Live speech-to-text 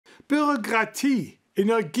Bürokratie,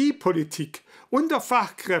 Energiepolitik und der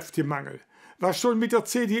Fachkräftemangel, was schon mit der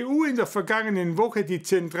CDU in der vergangenen Woche die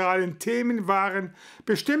zentralen Themen waren,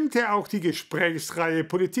 bestimmte auch die Gesprächsreihe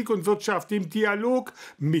Politik und Wirtschaft im Dialog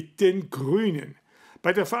mit den Grünen.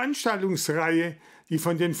 Bei der Veranstaltungsreihe, die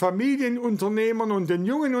von den Familienunternehmern und den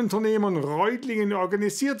jungen Unternehmern Reutlingen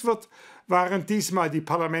organisiert wird, waren diesmal die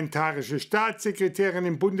parlamentarische Staatssekretärin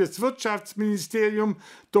im Bundeswirtschaftsministerium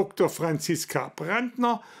Dr. Franziska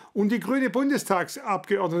Brandner und die grüne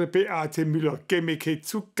Bundestagsabgeordnete Beate Müller-Gemmeke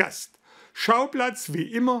zu Gast. Schauplatz wie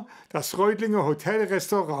immer das Reutlinger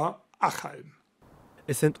Hotelrestaurant Achalm.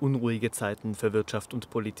 Es sind unruhige Zeiten für Wirtschaft und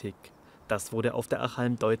Politik. Das wurde auf der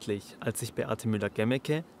Achalm deutlich, als sich Beate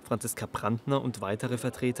Müller-Gemmeke, Franziska Brandner und weitere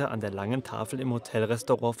Vertreter an der langen Tafel im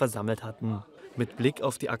Hotelrestaurant versammelt hatten. Mit Blick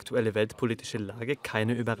auf die aktuelle weltpolitische Lage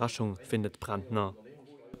keine Überraschung, findet Brandner.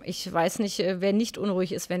 Ich weiß nicht, wer nicht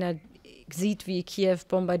unruhig ist, wenn er sieht, wie Kiew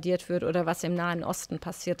bombardiert wird oder was im Nahen Osten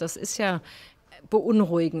passiert. Das ist ja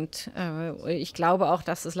beunruhigend. Ich glaube auch,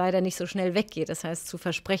 dass es leider nicht so schnell weggeht. Das heißt, zu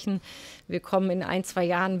versprechen, wir kommen in 1-2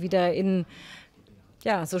 Jahren wieder in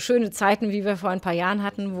so schöne Zeiten, wie wir vor ein paar Jahren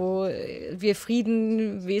hatten, wo wir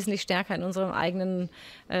Frieden wesentlich stärker in unseren eigenen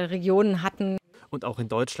Regionen hatten. Und auch in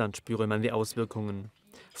Deutschland spüre man die Auswirkungen.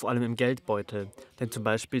 Vor allem im Geldbeutel, denn zum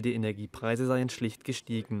Beispiel die Energiepreise seien schlicht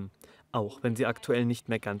gestiegen. Auch wenn sie aktuell nicht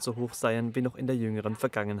mehr ganz so hoch seien wie noch in der jüngeren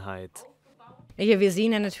Vergangenheit. Ja, wir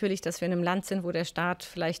sehen ja natürlich, dass wir in einem Land sind, wo der Staat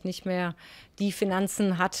vielleicht nicht mehr die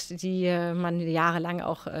Finanzen hat, die man jahrelang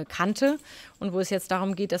auch kannte und wo es jetzt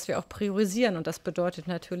darum geht, dass wir auch priorisieren. Und das bedeutet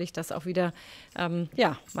natürlich, dass auch wieder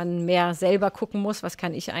man mehr selber gucken muss, was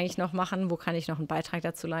kann ich eigentlich noch machen, wo kann ich noch einen Beitrag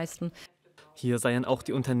dazu leisten. Hier seien auch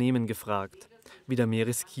die Unternehmen gefragt. Wieder mehr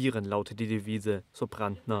riskieren, lautet die Devise, so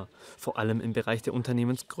Brandner, vor allem im Bereich der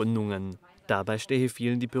Unternehmensgründungen. Dabei stehe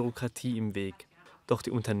vielen die Bürokratie im Weg. Doch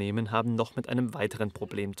die Unternehmen haben noch mit einem weiteren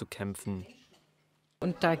Problem zu kämpfen.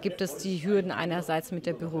 Und da gibt es die Hürden einerseits mit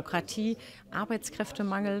der Bürokratie,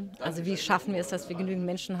 Arbeitskräftemangel. Also wie schaffen wir es, dass wir genügend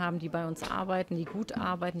Menschen haben, die bei uns arbeiten, die gut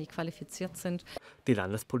arbeiten, die qualifiziert sind. Die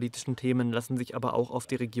landespolitischen Themen lassen sich aber auch auf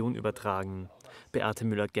die Region übertragen. Beate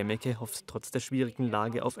Müller-Gemmeke hofft trotz der schwierigen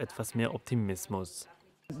Lage auf etwas mehr Optimismus.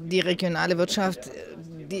 Die regionale Wirtschaft,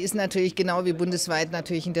 die ist natürlich genau wie bundesweit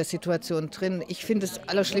natürlich in der Situation drin. Ich finde, das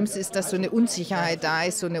Allerschlimmste ist, dass so eine Unsicherheit da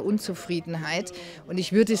ist, so eine Unzufriedenheit. Und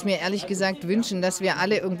ich würde es mir ehrlich gesagt wünschen, dass wir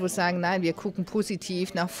alle irgendwo sagen, nein, wir gucken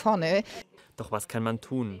positiv nach vorne. Doch was kann man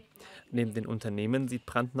tun? Neben den Unternehmen sieht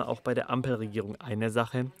Brandner auch bei der Ampelregierung eine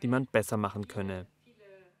Sache, die man besser machen könne.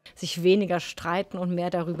 Sich weniger streiten und mehr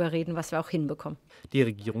darüber reden, was wir auch hinbekommen. Die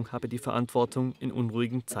Regierung habe die Verantwortung, in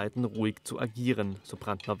unruhigen Zeiten ruhig zu agieren, so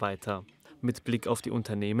Brandner weiter. Mit Blick auf die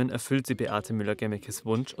Unternehmen erfüllt sie Beate Müller-Gemmekes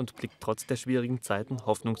Wunsch und blickt trotz der schwierigen Zeiten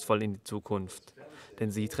hoffnungsvoll in die Zukunft. Denn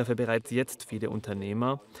sie treffe bereits jetzt viele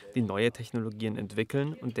Unternehmer, die neue Technologien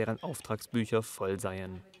entwickeln und deren Auftragsbücher voll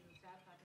seien.